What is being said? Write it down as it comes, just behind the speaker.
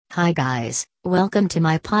Hi guys, welcome to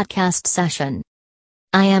my podcast session.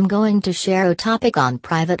 I am going to share a topic on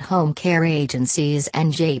private home care agencies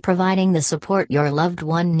and providing the support your loved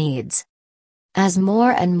one needs. As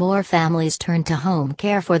more and more families turn to home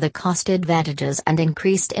care for the cost advantages and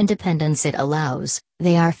increased independence it allows,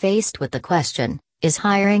 they are faced with the question, is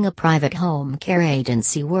hiring a private home care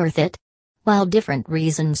agency worth it? While different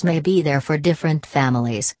reasons may be there for different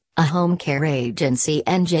families, a home care agency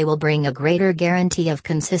will bring a greater guarantee of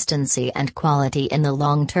consistency and quality in the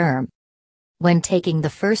long term. When taking the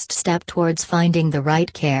first step towards finding the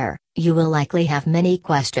right care, you will likely have many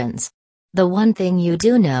questions. The one thing you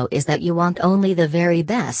do know is that you want only the very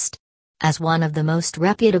best. As one of the most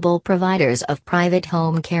reputable providers of private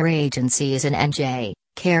home care agencies in NJ,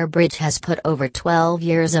 CareBridge has put over 12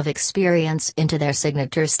 years of experience into their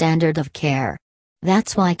signature standard of care.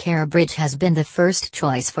 That's why CareBridge has been the first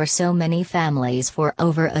choice for so many families for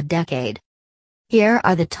over a decade. Here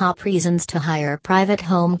are the top reasons to hire private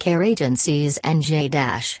home care agencies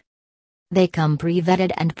NJ-. They come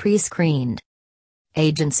pre-vetted and pre-screened.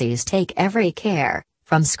 Agencies take every care,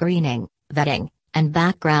 from screening, vetting, and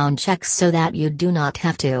background checks so that you do not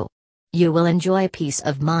have to. You will enjoy peace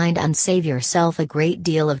of mind and save yourself a great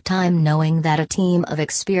deal of time knowing that a team of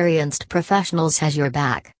experienced professionals has your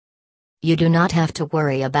back. You do not have to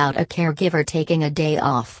worry about a caregiver taking a day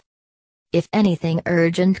off. If anything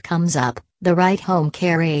urgent comes up, the right home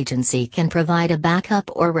care agency can provide a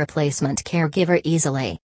backup or replacement caregiver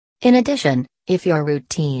easily. In addition, if your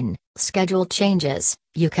routine schedule changes,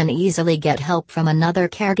 you can easily get help from another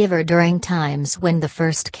caregiver during times when the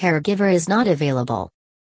first caregiver is not available.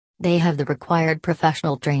 They have the required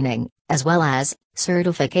professional training, as well as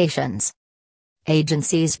certifications.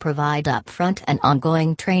 Agencies provide upfront and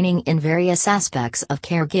ongoing training in various aspects of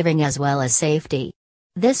caregiving as well as safety.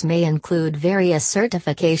 This may include various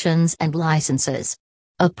certifications and licenses.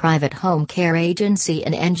 A private home care agency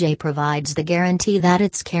in NJ provides the guarantee that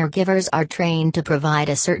its caregivers are trained to provide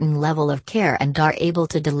a certain level of care and are able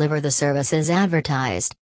to deliver the services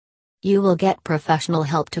advertised. You will get professional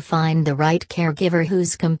help to find the right caregiver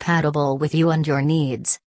who's compatible with you and your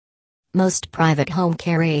needs. Most private home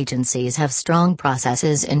care agencies have strong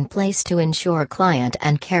processes in place to ensure client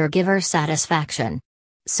and caregiver satisfaction.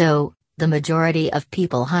 So, the majority of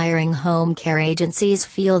people hiring home care agencies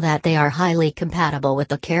feel that they are highly compatible with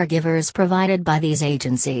the caregivers provided by these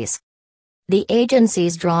agencies. The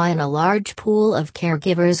agencies draw in a large pool of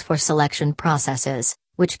caregivers for selection processes,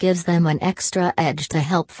 which gives them an extra edge to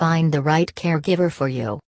help find the right caregiver for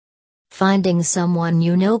you. Finding someone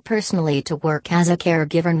you know personally to work as a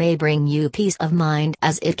caregiver may bring you peace of mind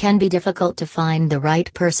as it can be difficult to find the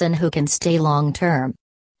right person who can stay long-term.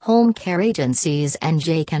 Home care agencies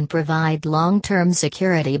NJ can provide long-term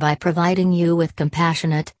security by providing you with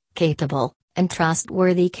compassionate, capable, and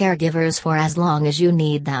trustworthy caregivers for as long as you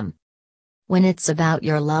need them. When it's about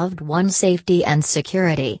your loved one's safety and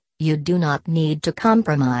security, you do not need to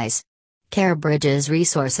compromise. CareBridge's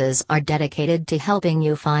resources are dedicated to helping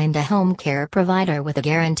you find a home care provider with a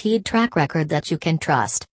guaranteed track record that you can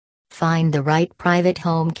trust. Find the right private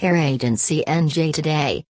home care agency NJ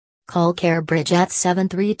today. Call CareBridge at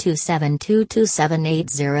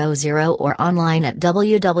 732-722-7800 or online at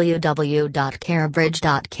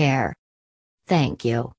www.carebridge.care. Thank you.